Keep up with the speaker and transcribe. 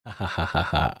Ha ha ha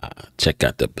ha. Check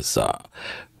out the Bazaar.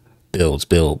 Builds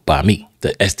built by me,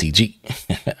 the STG.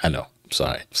 I know.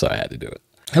 Sorry I had to do it.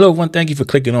 Hello, everyone. Thank you for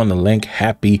clicking on the link.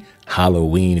 Happy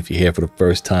Halloween. If you're here for the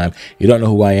first time, you don't know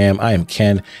who I am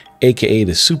Ken, aka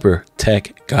the Super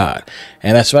Tech God.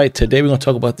 And that's right. Today we're going to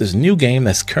talk about this new game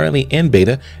that's currently in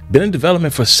beta, been in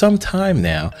development for some time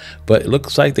now, but it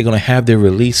looks like they're going to have their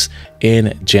release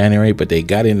in January, but they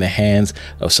got it in the hands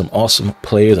of some awesome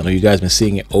players. I know you guys been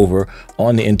seeing it over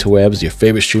on the interwebs. Your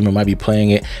favorite streamer might be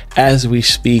playing it as we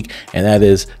speak, and that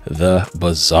is the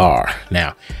Bazaar.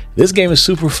 Now, this game is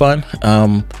super fun.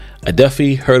 I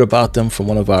definitely heard about them from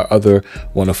one of our other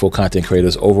wonderful content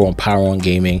creators over on Power On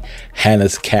Gaming,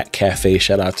 Hannah's Cat Cafe.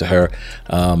 Shout out to her.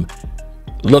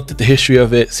 Looked at the history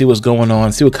of it, see what's going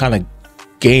on, see what kind of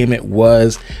game it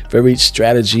was. Very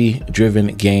strategy driven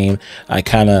game. I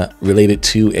kind of related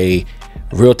to a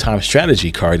real-time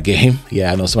strategy card game.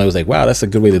 Yeah, I know somebody was like, wow, that's a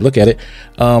good way to look at it.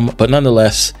 But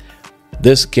nonetheless,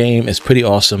 this game is pretty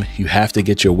awesome. You have to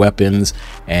get your weapons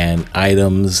and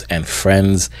items and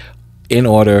friends in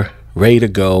order, ready to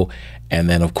go. And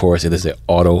then, of course, it is an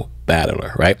auto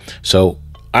battler, right? So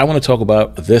I want to talk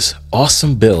about this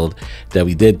awesome build that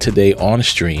we did today on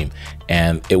stream.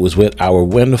 And it was with our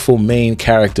wonderful main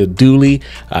character, Dooley.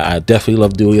 I definitely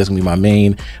love Dooley. That's going to be my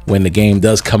main when the game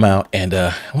does come out. And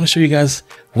I want to show you guys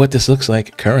what this looks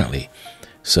like currently.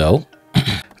 So all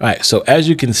right, so as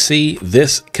you can see,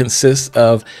 this consists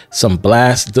of some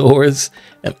blast doors,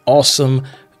 an awesome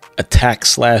attack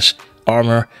slash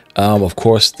armor, of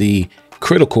course, the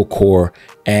critical core,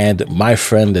 and my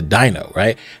friend the Dino.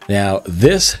 Right now,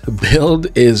 this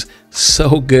build is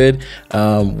so good.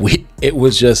 It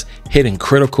was just hitting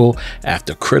critical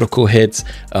after critical hits,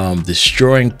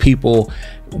 destroying people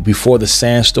before the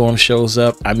sandstorm shows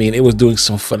up. I mean, it was doing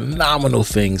some phenomenal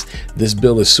things. This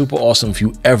build is super awesome. If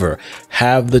you ever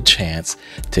have the chance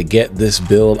to get this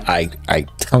build, I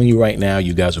telling you right now,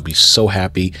 you guys will be so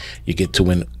happy. You get to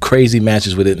win crazy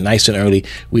matches with it nice and early.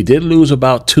 We did lose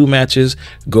about 2 matches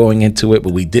going into it,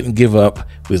 but we didn't give up.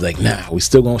 We was like, nah, we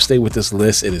still gonna stay with this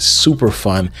list. It is super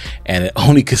fun, and it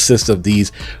only consists of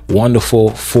these wonderful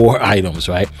 4 items,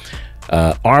 right?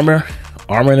 Armor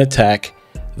and attack,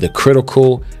 the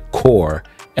critical core,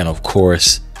 and of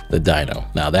course the Dino.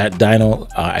 Now that Dino,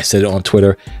 I said it on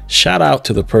Twitter, shout out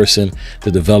to the person,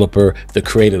 the developer, the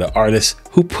creator, the artist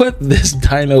who put this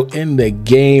Dino in the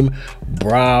game.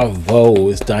 Bravo.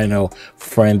 This Dino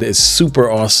friend is super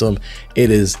awesome.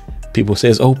 It is, people say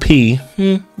it's OP.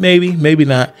 Maybe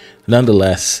not.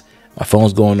 Nonetheless, my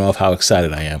phone's going off how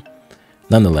excited I am.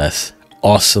 Nonetheless,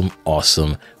 awesome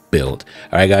build.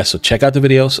 All right, guys, so check out the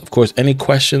videos. Of course, any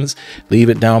questions, leave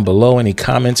it down below. Any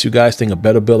comments you guys think a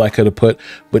better build I could have put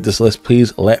with this list,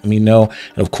 please let me know.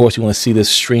 And of course, you want to see this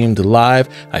streamed live,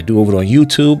 I do over on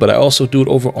YouTube, but I also do it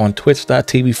over on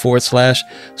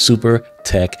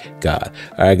twitch.tv/SuperTechGod.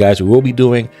 All right, guys, we will be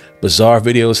doing Bazaar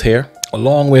videos here,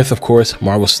 along with, of course,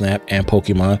 Marvel Snap and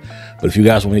Pokemon. But if you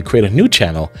guys want me to create a new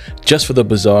channel just for the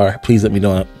Bazaar, please let me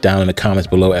know down in the comments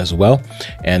below as well.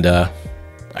 And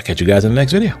I'll catch you guys in the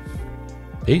next video.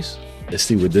 Peace. Let's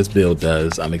see what this build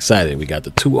does. I'm excited. We got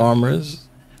the 2 armors,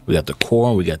 we got the core,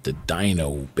 and we got the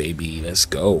Dino, baby. Let's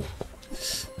go.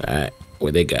 All right,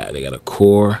 what they got? They got a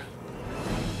core,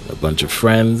 a bunch of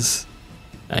friends.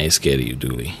 I ain't scared of you,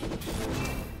 Dooley.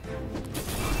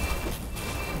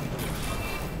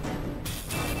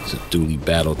 It's a Dooley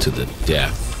battle to the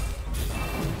death.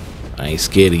 I ain't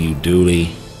scared of you,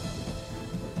 Dooley.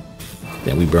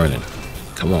 Then we burning.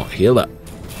 Come on, heal up.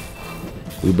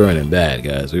 We burning bad,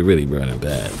 guys. We really burning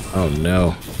bad. Oh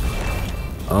no.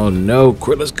 Oh no.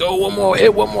 Crit, let's go. One more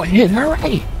hit.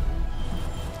 Hurry.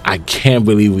 I can't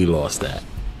believe we lost that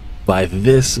by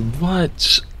this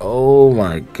much. Oh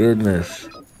my goodness.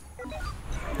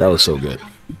 That was so good.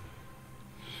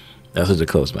 That was such a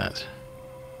close match.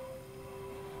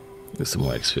 Get some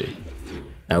more XP.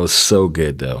 That was so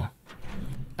good though.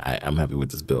 I'm happy with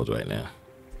this build right now.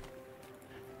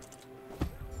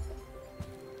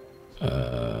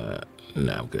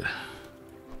 No, I'm good.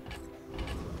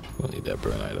 We'll need that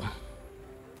burn item.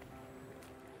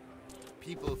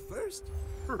 People first,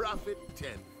 profit 10.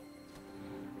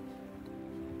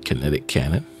 Kinetic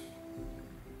cannon.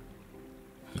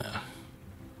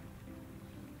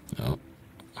 No.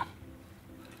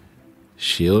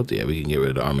 Shield. Yeah, we can get rid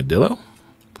of the armadillo.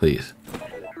 Please.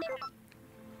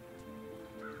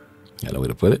 Got a way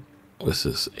to put it. What's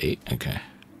this? 8. Okay.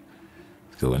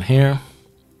 Let's go in here.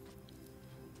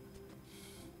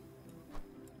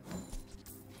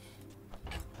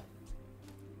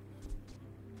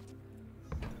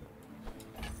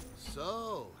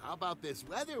 So, how about this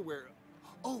weather where...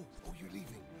 Oh, you're leaving.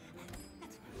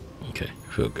 Okay,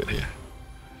 I feel good here.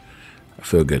 I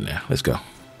feel good now. Let's go.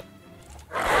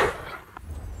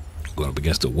 Going up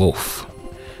against the wolf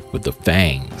with the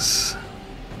fangs.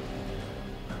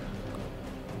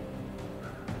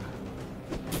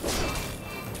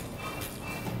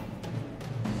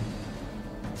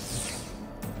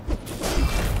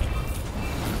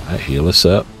 All right, heal us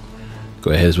up.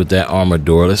 Go ahead with that armor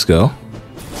door. Let's go.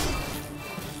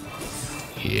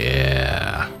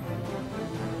 Yeah.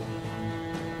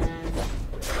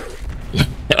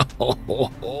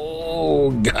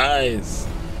 Oh, guys.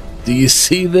 Do you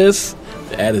see this?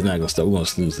 The ad is not going to stop. We're going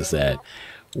to snooze this ad.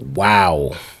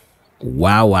 Wow.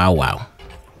 Wow, wow, wow.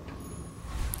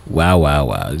 Wow, wow,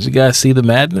 wow. Did you guys see the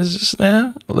madness just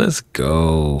now? Let's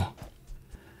go.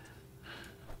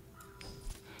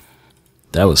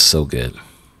 That was so good.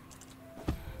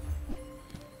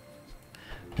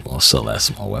 We'll sell that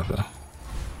small weapon.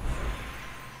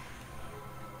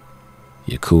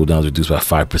 Your cooldown's reduced by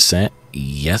 5%.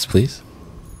 Yes, please.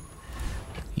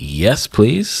 Yes,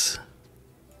 please.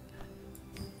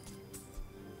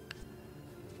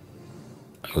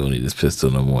 I don't need this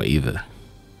pistol no more either.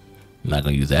 I'm not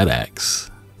going to use that axe.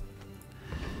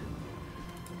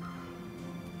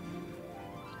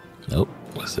 Nope.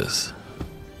 What's this?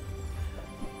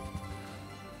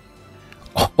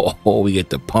 Oh, we get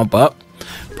to pump up.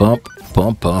 Pump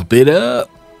it up.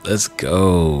 Let's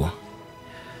go.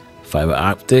 Fiber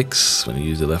optics. When you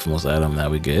use the leftmost item, now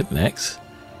we good. Next.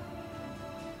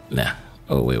 Nah.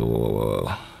 Oh, wait,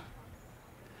 whoa.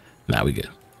 Nah, we good. I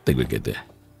think we're good there.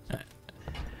 All right.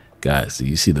 Guys, do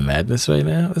you see the madness right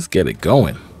now? Let's get it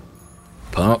going.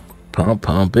 Pump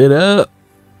it up.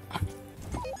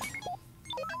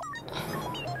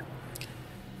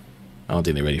 I don't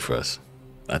think they're ready for us.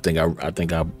 I think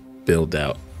our build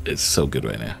out is so good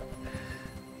right now.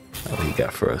 What he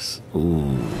got for us?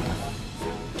 Ooh.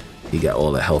 He got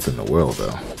all the health in the world,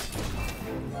 though.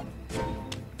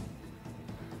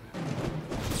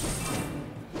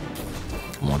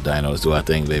 Come on, Dino. Let's do our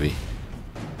thing, baby.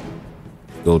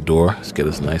 Go door. Let's get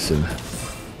us nice and...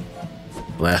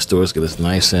 Blast doors. Get us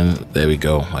nice and... There we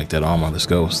go. Like that armor. Let's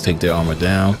go. Let's take their armor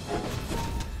down.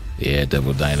 Yeah,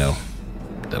 double Dino.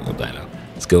 Double Dino.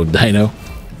 Let's go, Dino.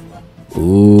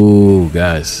 Ooh,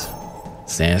 guys.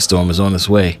 Sandstorm is on its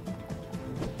way.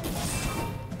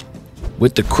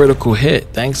 With the critical hit,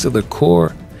 thanks to the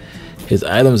core, his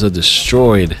items are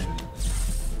destroyed.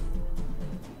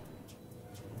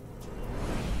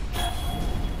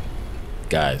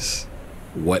 Guys,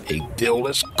 what a deal.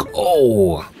 Let's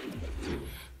go.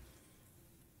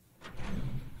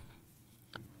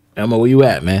 Elmo, where you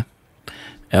at, man?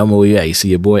 Elmo, where you at? You see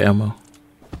your boy, Elmo?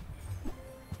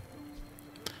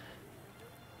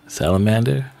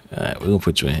 Salamander? Alright, we're gonna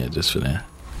put you in here just for now.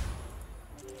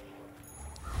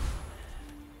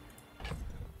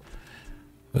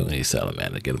 We don't need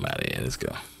Salamander. Get him out of here. Let's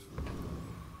go.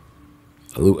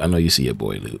 Luke, I know you see your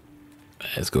boy, Luke.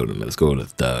 Let's go to the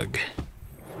thug.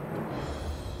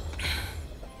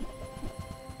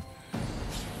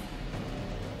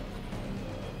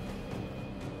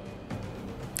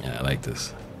 Yeah, I like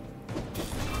this.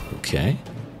 Okay.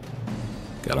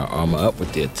 Got our armor up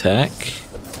with the attack.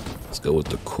 Let's go with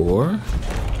the core.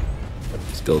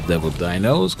 Let's go Devil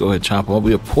Dinos. Go ahead, chomp them.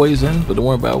 We are poisoned, but don't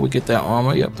worry about it. We get that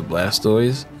armor. Yep, the blast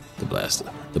doors.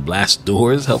 The blast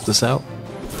doors helped us out.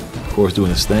 Core's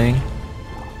doing his thing.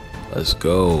 Let's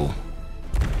go.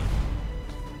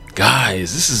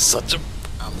 Guys, this is such a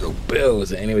phenomenal build. Is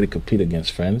there any way to compete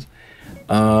against friends?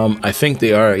 I think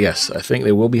they are, yes. I think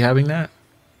they will be having that.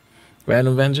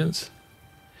 Random Vengeance.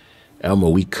 Elmo,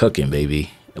 we cooking,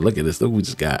 baby. Look at this. Look, we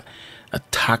just got a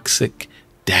toxic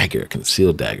dagger,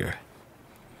 concealed dagger.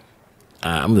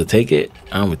 I'm going to take it.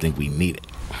 I don't even think we need it.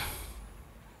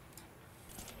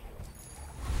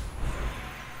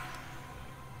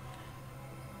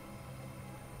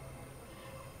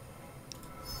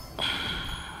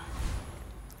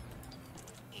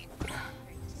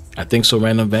 I think so,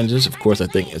 Random Vengeance. Of course, I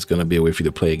think it's going to be a way for you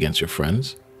to play against your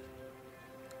friends.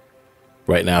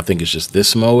 Right now, I think it's just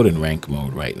this mode and rank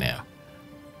mode right now.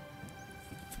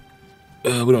 We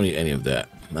don't need any of that.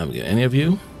 I'm not going to get any of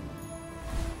you.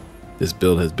 This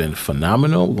build has been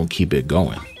phenomenal. We're going to keep it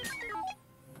going.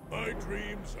 My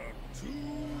dreams are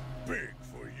too big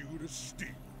for you to steal.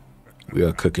 We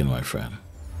are cooking, my friend.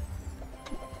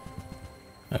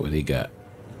 What do he got?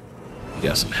 He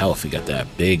got some health. He got that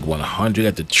big 100.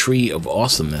 Got the Tree of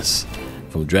Awesomeness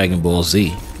from Dragon Ball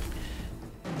Z.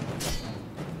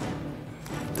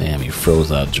 Damn, he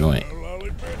froze our joint.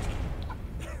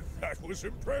 That was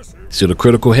impressive. See the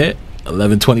critical hit?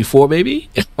 1124, baby.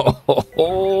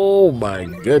 Oh my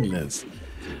goodness.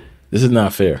 This is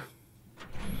not fair.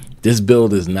 This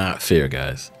build is not fair,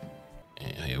 guys.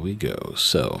 And here we go.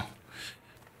 So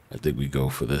I think we go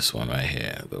for this one right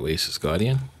here, the Oasis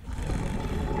Guardian.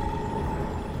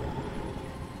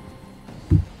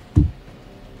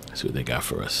 Let's see what they got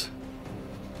for us.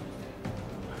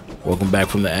 Welcome back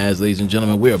from the ads, ladies and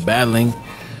gentlemen. We are battling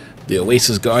the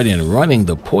Oasis Guardian, running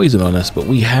the poison on us, but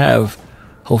we have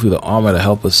hopefully the armor to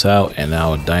help us out, and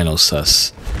our Dino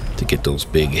sus to get those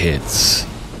big hits,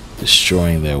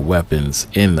 destroying their weapons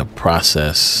in the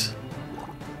process.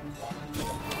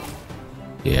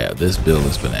 Yeah, this build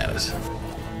is bananas.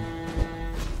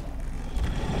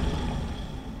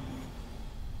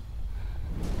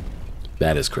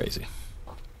 That is crazy.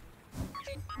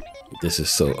 This is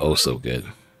so so good.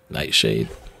 Nightshade.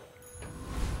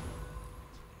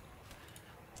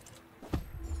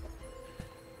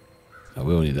 Oh,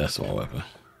 we don't need that small weapon.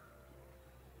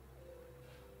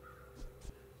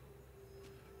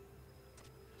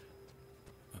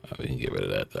 We can get rid of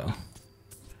that though.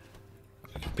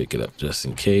 We can pick it up just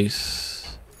in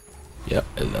case. Yep,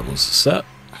 it levels us up.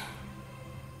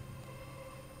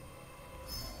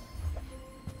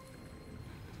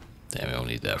 Damn, we don't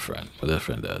need that friend. What that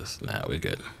friend does. Nah, we're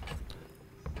good.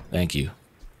 Thank you.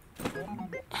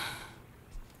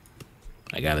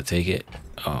 I gotta take it.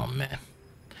 Oh man.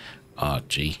 Oh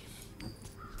gee.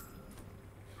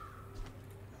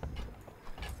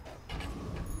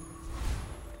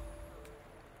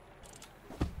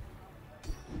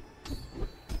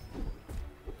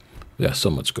 We got so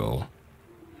much gold.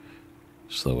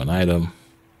 Slow an item.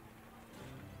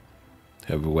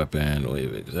 Have a weapon.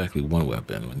 Wait, exactly one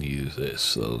weapon when you use it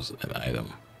slows an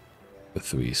item for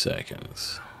 3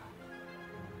 seconds.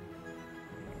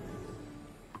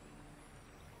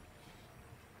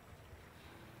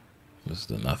 This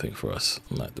is nothing for us.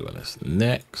 I'm not doing this.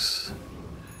 Next.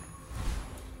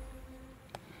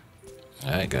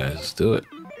 Alright guys, let's do it.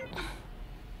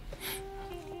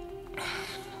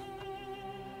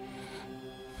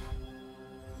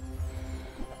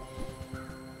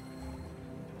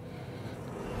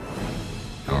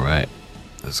 Alright,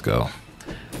 let's go.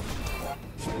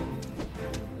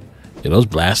 Yeah, those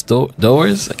blast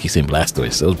doors, I keep saying blast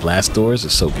doors. Those blast doors are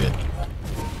so good.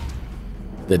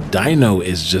 The Dino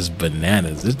is just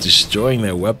bananas. It's destroying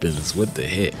their weapons with the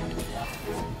hit.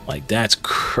 Like, that's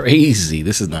crazy.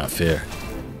 This is not fair.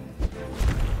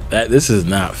 This is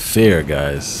not fair,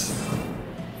 guys.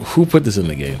 Who put this in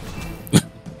the game?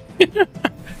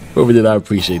 Whoever did, I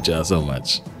appreciate y'all so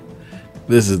much.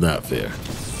 This is not fair.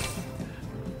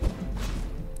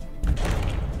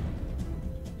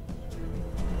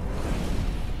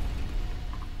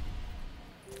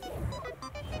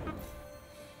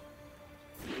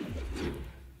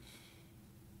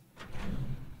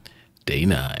 Day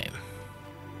 9.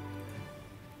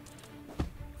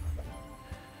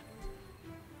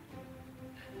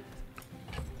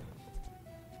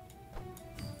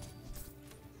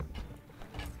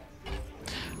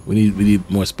 We need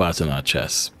more spots in our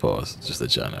chests. Pause. Just to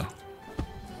let y'all know.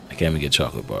 I can't even get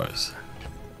chocolate bars.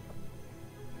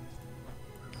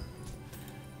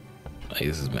 Like,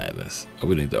 this is madness. Oh,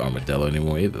 we don't need the armadillo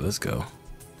anymore either. Let's go.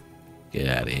 Get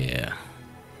out of here.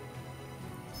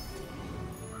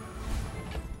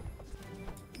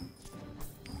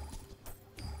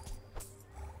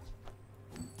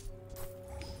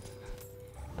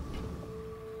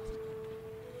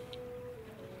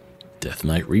 Death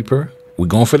Knight Reaper. We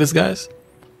going for this, guys?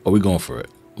 Or we going for it?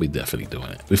 We definitely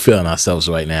doing it. We feeling ourselves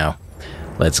right now.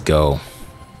 Let's go.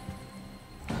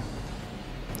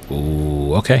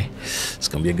 Ooh, okay. It's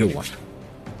gonna be a good one.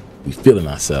 We feeling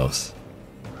ourselves.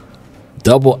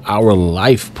 Double our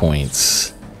life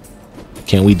points.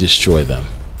 Can we destroy them?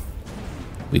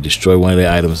 We destroyed one of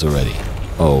their items already.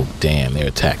 Oh, damn. Their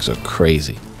attacks are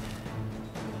crazy.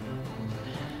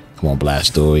 Come on,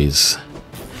 blast doors.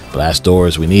 Blast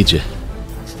doors, we need you.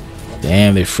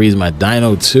 Damn, they freeze my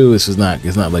Dino too. It's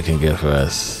not looking good for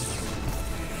us.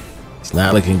 It's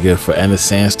not looking good for, and the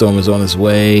sandstorm is on its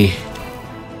way.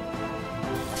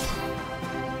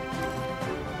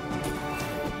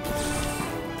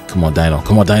 Come on, Dino.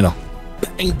 Come on, Dino.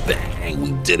 Bang, bang.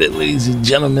 We did it, ladies and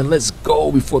gentlemen. Let's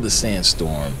go before the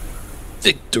sandstorm.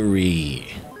 Victory.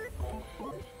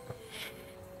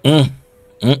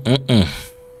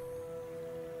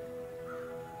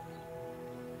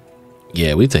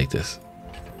 Yeah, we take this.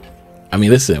 I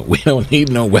mean, listen, we don't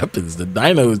need no weapons. The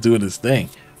Dino is doing his thing.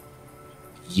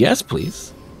 Yes,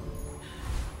 please.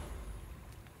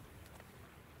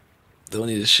 Don't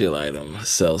need a shield item.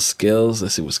 Sell skills.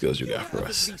 Let's see what skills you got for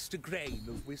us.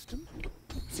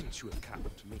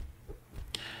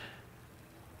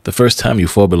 The first time you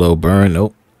fall below burn.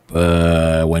 Nope.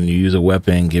 When you use a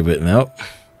weapon, give it. Nope.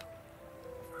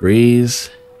 Freeze.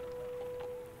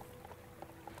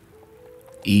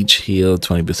 Each heal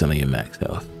 20% of your max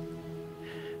health.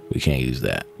 We can't use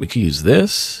that. We can use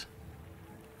this.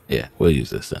 Yeah, we'll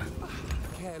use this then.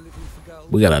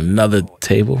 We got another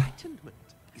table.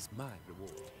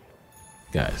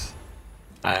 Guys,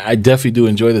 I definitely do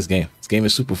enjoy this game. This game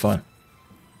is super fun.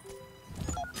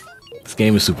 This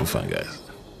game is super fun, guys.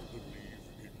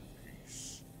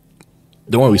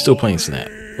 Don't worry, we're still playing Snap,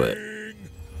 but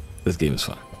this game is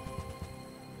fun.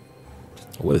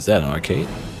 What is that, an arcade?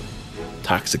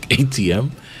 Toxic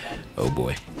ATM? Oh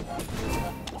boy.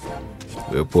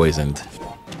 We're poisoned.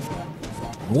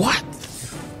 What?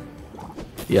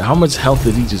 Yeah, how much health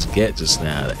did he just get just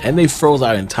now? And they froze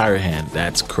our entire hand.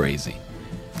 That's crazy.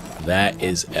 That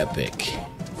is epic.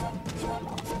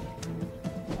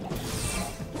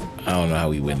 I don't know how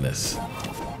we win this.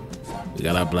 We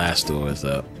got our blast doors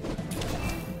up.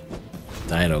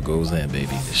 Dino goes in,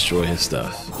 baby. Destroy his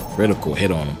stuff. Critical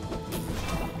hit on him.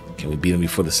 Can we beat him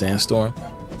before the sandstorm?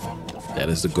 That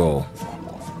is the goal.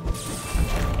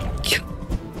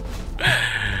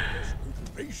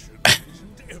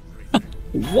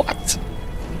 What?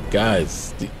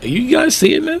 Guys, are you guys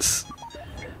seeing this?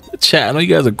 The chat, I know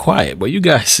you guys are quiet, but you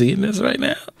guys seeing this right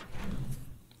now?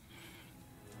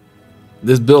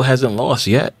 This build hasn't lost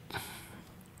yet.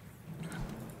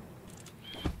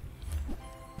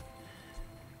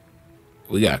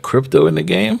 We got crypto in the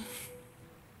game.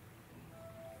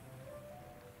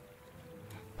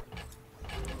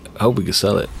 I hope we can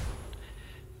sell it.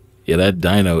 Yeah, that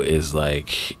Dino is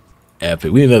like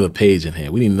epic. We need another page in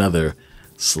here. We need another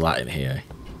slot in here.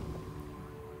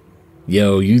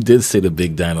 Yo, you did say the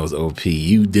big Dino's OP.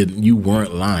 You didn't. You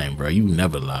weren't lying, bro. You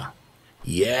never lie.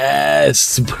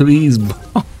 Yes, please.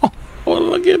 Oh,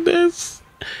 look at this.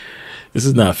 This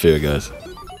is not fair, guys.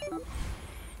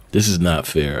 This is not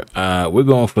fair. We're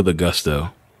going for the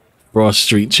Gusto. Frost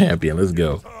Street champion. Let's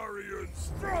go.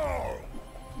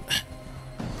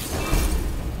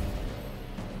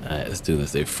 Alright, let's do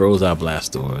this. They froze our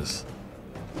blast doors.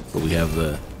 But we have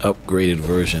the upgraded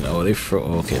version. Oh, they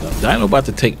froze. Okay, now Dino about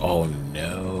to take. Oh,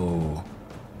 no.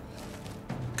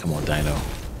 Come on, Dino.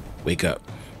 Wake up.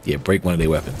 Yeah, break one of their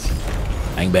weapons.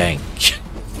 Bang, bang.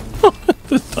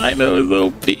 The Dino is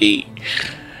OP.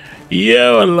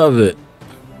 Yo, I love it.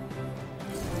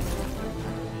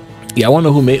 Yeah, I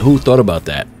wonder who thought about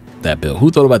that build.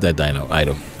 Who thought about that Dino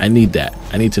item? I need that.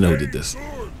 I need to know who did this.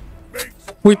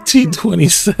 With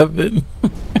T27.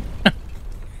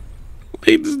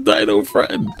 Made this Dino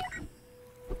friend.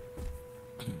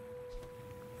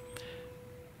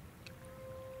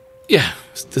 Yeah,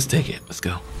 let's take it. Let's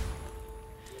go.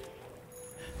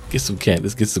 Get some candy.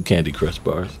 Let's get some Candy Crush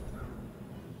bars.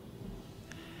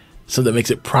 So that makes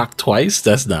it proc twice?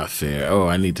 That's not fair. Oh,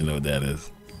 I need to know what that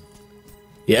is.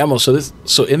 Yeah, Ammo,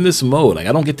 so in this mode, like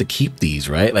I don't get to keep these,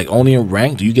 right? Like only in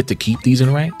rank. Do you get to keep these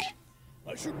in rank?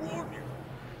 I should warn you.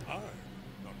 I'm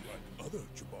not like other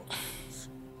Jabons.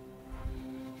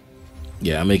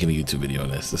 Yeah, I'm making a YouTube video on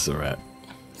this. This is a wrap.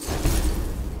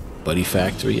 Buddy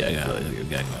Factory? Yeah, I gotta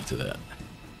go into that.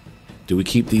 Do we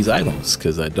keep these items?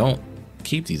 Because I don't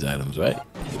keep these items, right?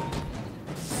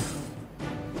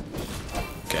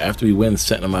 Okay, after we win a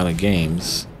certain amount of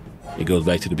games, it goes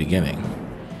back to the beginning.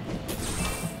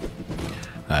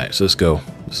 Alright, so let's go.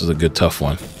 This is a good tough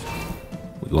one.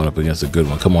 We're going up against a good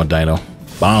one. Come on, Dino.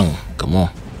 Bang! Come on.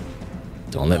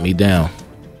 Don't let me down.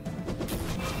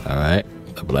 Alright.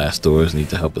 The blast doors need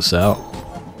to help us out.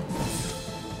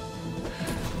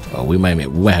 Oh, we might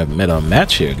have met our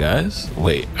match here, guys.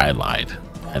 Wait, I lied.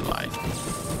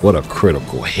 What a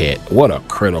critical hit. What a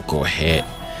critical hit.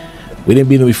 We didn't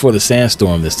beat him before the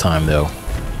sandstorm this time, though.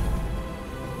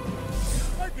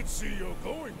 I can see you're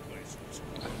going places.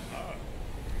 I'm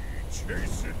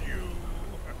chasing you.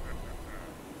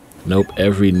 Nope,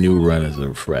 every new run is a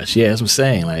refresh. Yeah, that's what I'm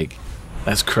saying. Like,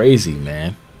 that's crazy,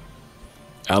 man.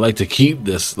 I like to keep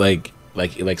this, like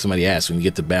somebody asked, when you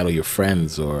get to battle your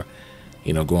friends or,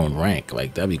 you know, go on rank.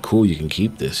 Like, that'd be cool. You can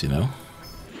keep this, you know?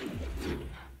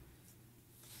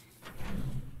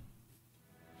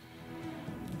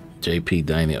 JP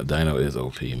Dino is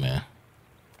OP, man.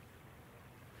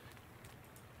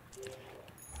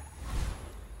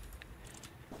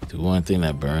 Do one thing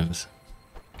that burns.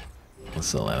 Let's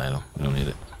sell that item. We don't need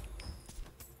it.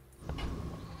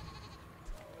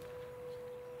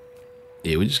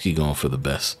 Yeah, we just keep going for the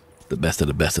best. The best of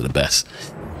the best of the best.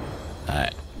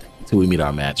 Alright. Till we meet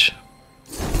our match.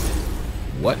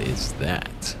 What is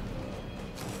that?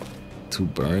 To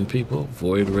burn people?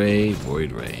 Void Ray,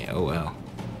 Void Ray. Oh, wow.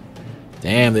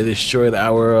 Damn, they destroyed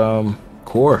our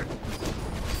core.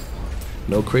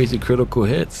 No crazy critical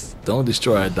hits. Don't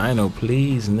destroy our Dino,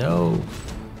 please. No.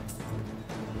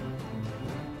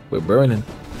 We're burning.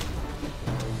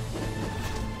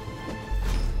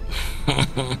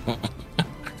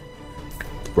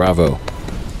 Bravo.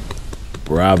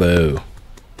 Bravo.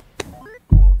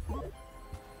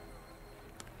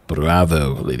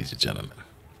 Bravo, ladies and gentlemen.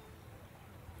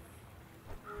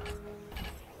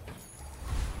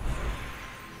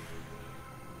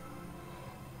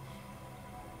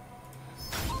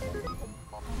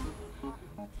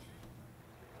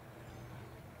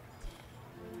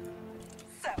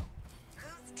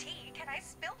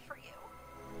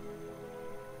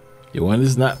 Yeah, when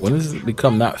does it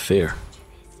become not fair?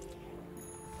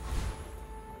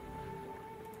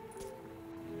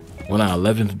 We're on our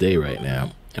 11th day right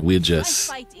now, and we're just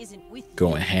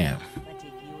going ham.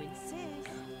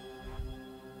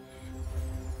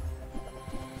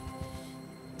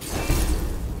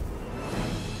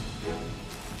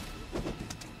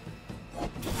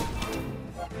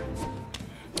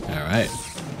 Alright.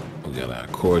 We got our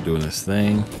core doing this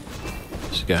thing.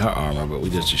 She got her armor, but we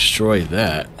just destroyed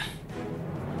that.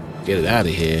 Get it out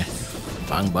of here.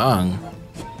 Bang bang.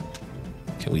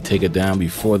 Can we take it down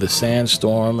before the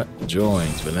sandstorm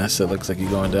joins? Vanessa, looks like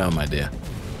you're going down, my dear.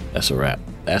 That's a wrap.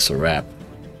 That's a wrap.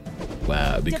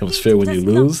 Wow, it becomes fair when you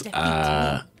lose?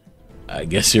 I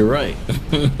guess you're right.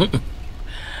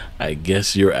 I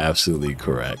guess you're absolutely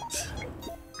correct.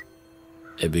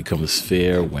 It becomes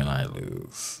fair when I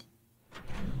lose.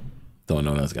 Don't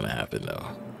know what's gonna happen though.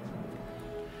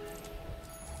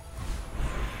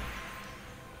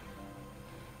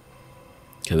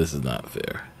 Okay, this is not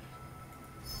fair.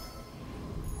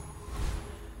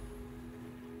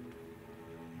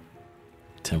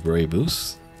 Temporary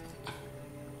boost.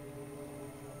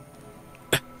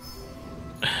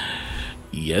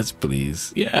 Yes,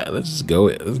 please. Yeah, let's just go.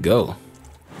 Let's go.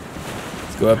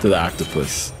 Let's go after the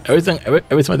octopus. Every time I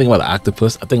think about the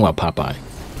octopus, I think about Popeye.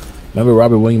 Remember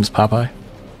Robert Williams' Popeye?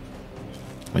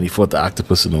 When he fought the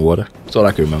octopus in the water? That's all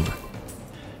I can remember.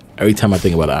 Every time I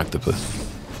think about an octopus.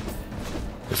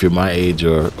 If you're my age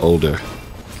or older,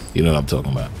 you know what I'm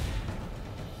talking about.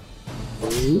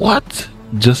 What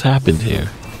just happened here?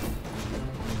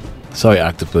 Sorry,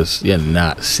 octopus. You're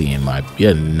not seeing my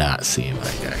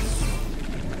guy.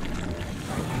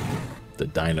 The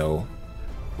Dino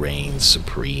reigns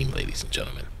supreme, ladies and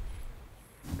gentlemen.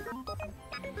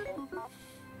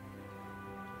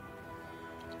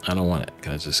 I don't want it.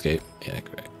 Can I just escape? Yeah,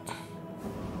 correct.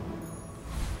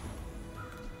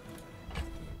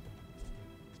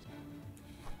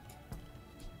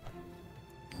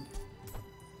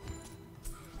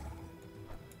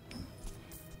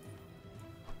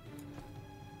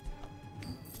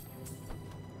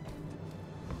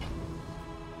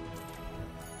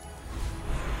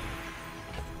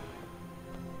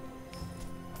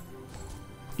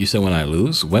 You said when I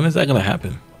lose? When is that gonna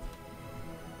happen?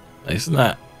 It's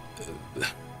not.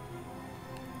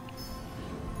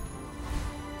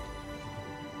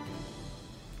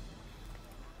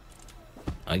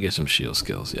 I get some shield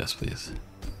skills, yes, please.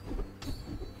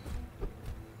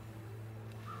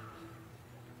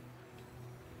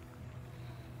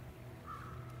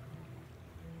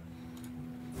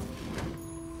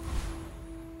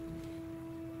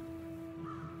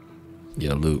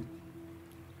 Yeah, loot.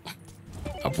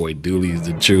 Our boy Dooley is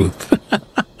the truth.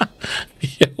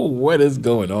 Yo, what is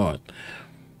going on?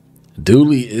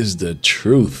 Dooley is the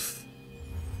truth.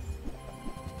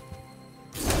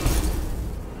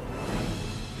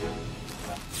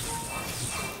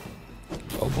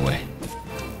 Oh boy.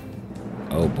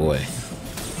 Oh boy.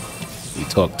 We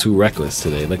talked too reckless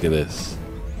today. Look at this.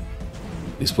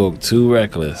 We spoke too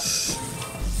reckless.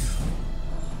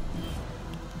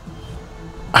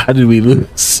 How did we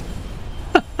lose?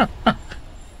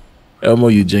 Elmo,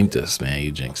 you jinxed us, man.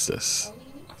 You jinxed us.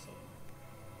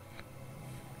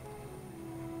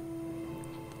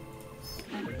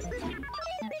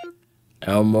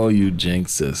 Elmo, you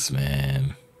jinxed us,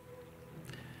 man.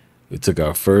 We took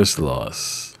our first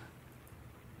loss.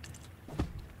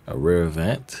 A rare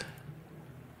event.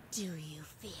 Do you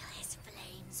feel his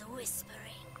flames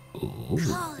whispering, Ooh.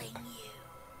 calling you?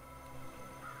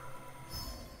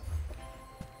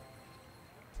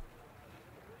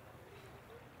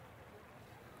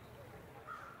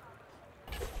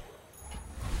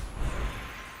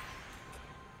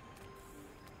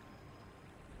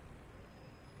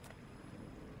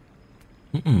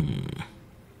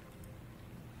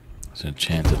 It's an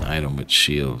enchanted item with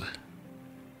shield.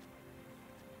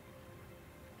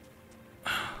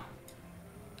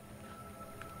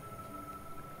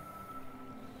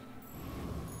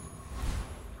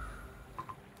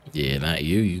 Yeah, not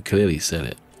you. You clearly said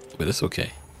it. But it's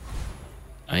okay.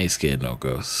 I ain't scared no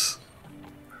ghosts.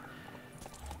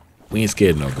 We ain't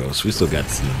scared no ghosts. We still got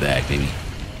this in the bag, baby.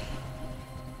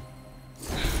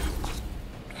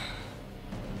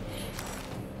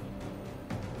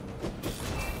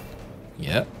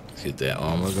 Yep. Let's get that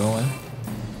armor going.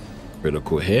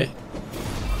 Critical hit.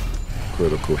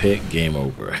 Critical hit. Game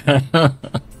over.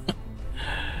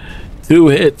 2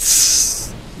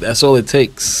 hits. That's all it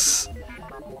takes.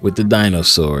 With the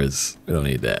dinosaurs. We don't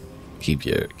need that. Keep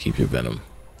your venom.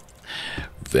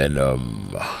 Venom.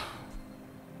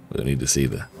 We don't need to see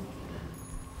the.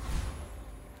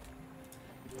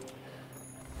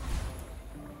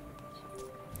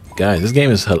 Guys, this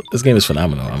game is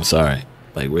phenomenal. I'm sorry.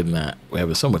 Like we're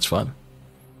having so much fun.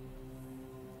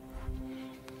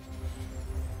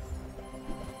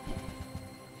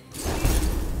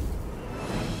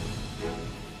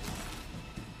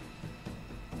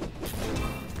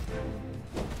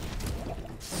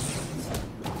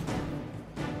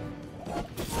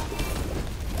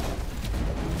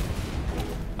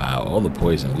 Wow, all the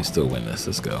poison. We still win this.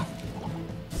 Let's go.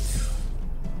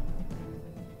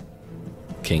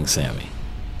 King Sammy.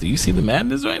 Do you see the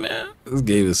madness right now? This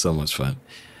game is so much fun.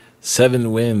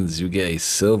 7 wins. You get a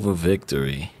silver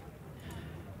victory.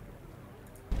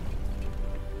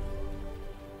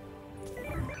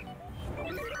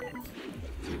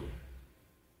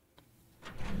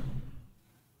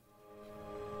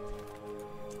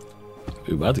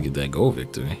 We're about to get that gold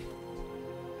victory.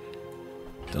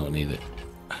 Don't need it.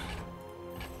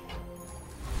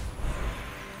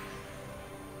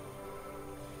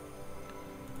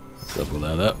 Double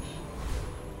that up.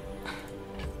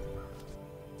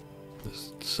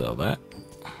 Just sell that.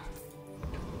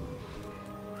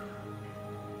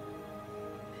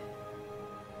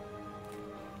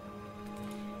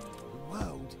 The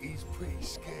world is pretty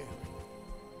scary.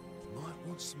 Might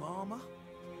want some armor?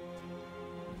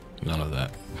 None of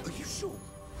that. Are you sure?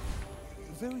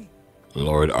 Very.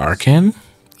 Lord Arkan?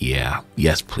 Yeah.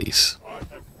 Yes, please.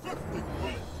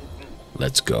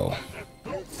 Let's go.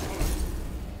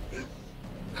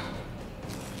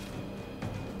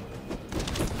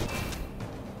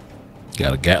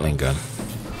 Got a Gatling gun.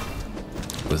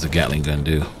 What does a Gatling gun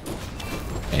do?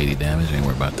 80 damage. Ain't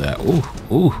worried about that. Ooh,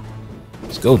 ooh.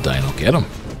 Let's go, Dino. Get him.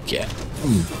 Get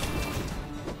him.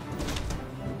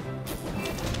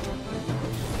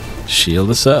 Shield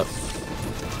us up.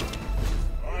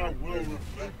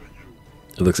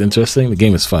 It looks interesting. The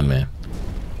game is fun, man.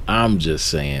 I'm just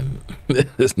saying,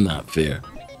 it's not fair.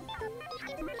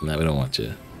 No, we don't want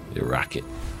your rocket.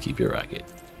 Keep your rocket.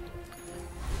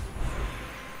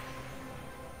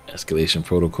 Escalation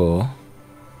protocol.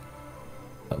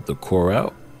 Up the core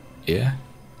out. Yeah.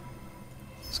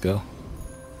 Let's go.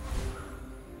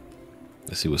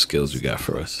 Let's see what skills we got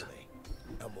for us.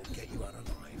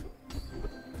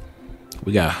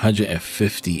 We got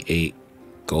 158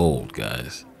 gold,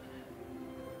 guys.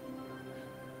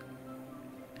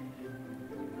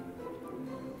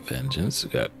 Vengeance.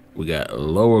 We got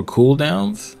lower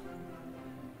cooldowns.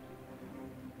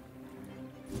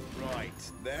 Right,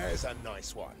 there's a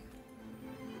nice one.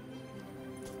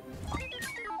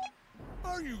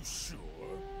 Are you sure?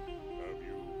 Have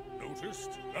you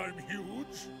noticed I'm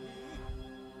huge?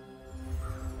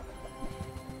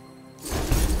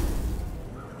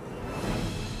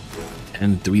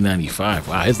 And 395.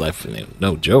 Wow, his life is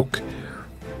no joke.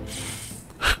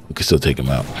 We can still take him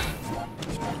out.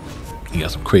 He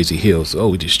got some crazy heals. Oh,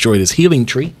 we destroyed his healing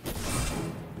tree.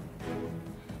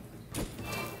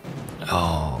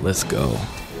 Oh, let's go.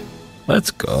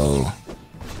 Let's go.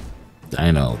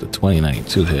 Dino, the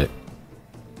 2092 hit.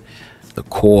 The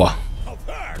core. Now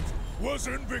that was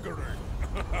invigorating.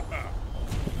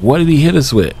 What did he hit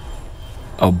us with?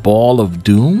 A ball of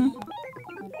doom?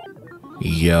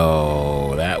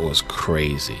 Yo, that was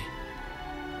crazy.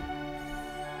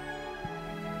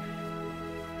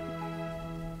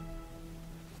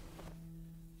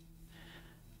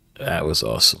 That was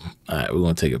awesome. All right, we're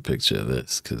gonna take a picture of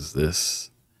this because this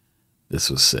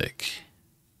was sick.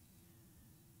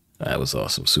 That was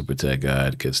awesome.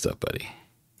 SuperTechGod, good stuff, buddy.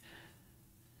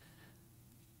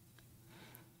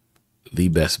 The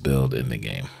best build in the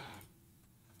game.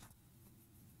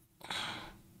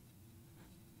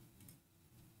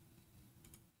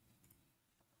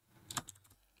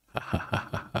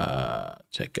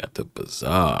 Check out the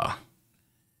Bazaar.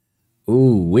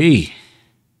 Ooh wee.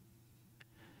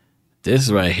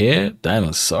 This right here,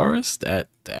 Dinosaurus, that.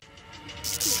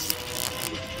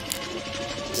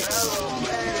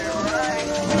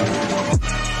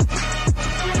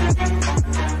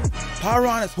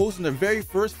 Poweron is hosting their very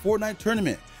first Fortnite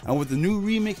tournament, and with the new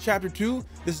Remix Chapter 2,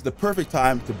 this is the perfect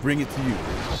time to bring it to you.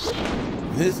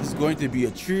 This is going to be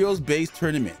a trios-based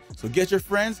tournament, so get your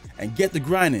friends and get the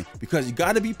grinding, because you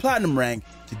gotta be platinum rank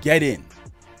to get in.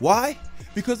 Why?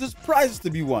 Because there's prizes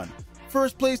to be won.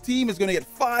 First place team is gonna get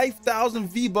 5,000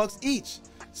 V-Bucks each.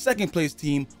 Second place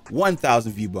team,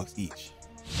 1,000 V-Bucks each.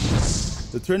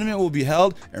 The tournament will be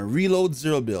held in Reload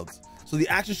Zero builds, so the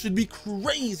action should be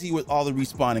crazy with all the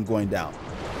respawning going down.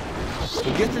 So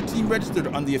get your team registered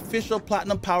on the official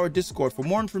Platinum Power Discord for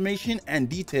more information and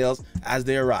details as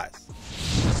they arise.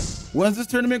 When's this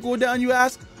tournament go down, you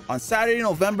ask? On Saturday,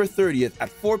 November 30th at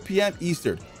 4 p.m.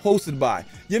 Eastern, hosted by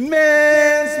your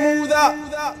man Smooth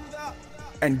Up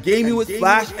and Gaming with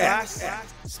Flash X.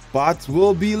 Spots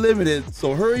will be limited,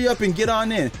 so hurry up and get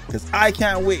on in, because I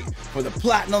can't wait for the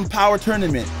Platinum Power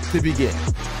Tournament to begin.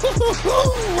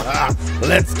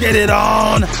 Let's get it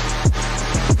on!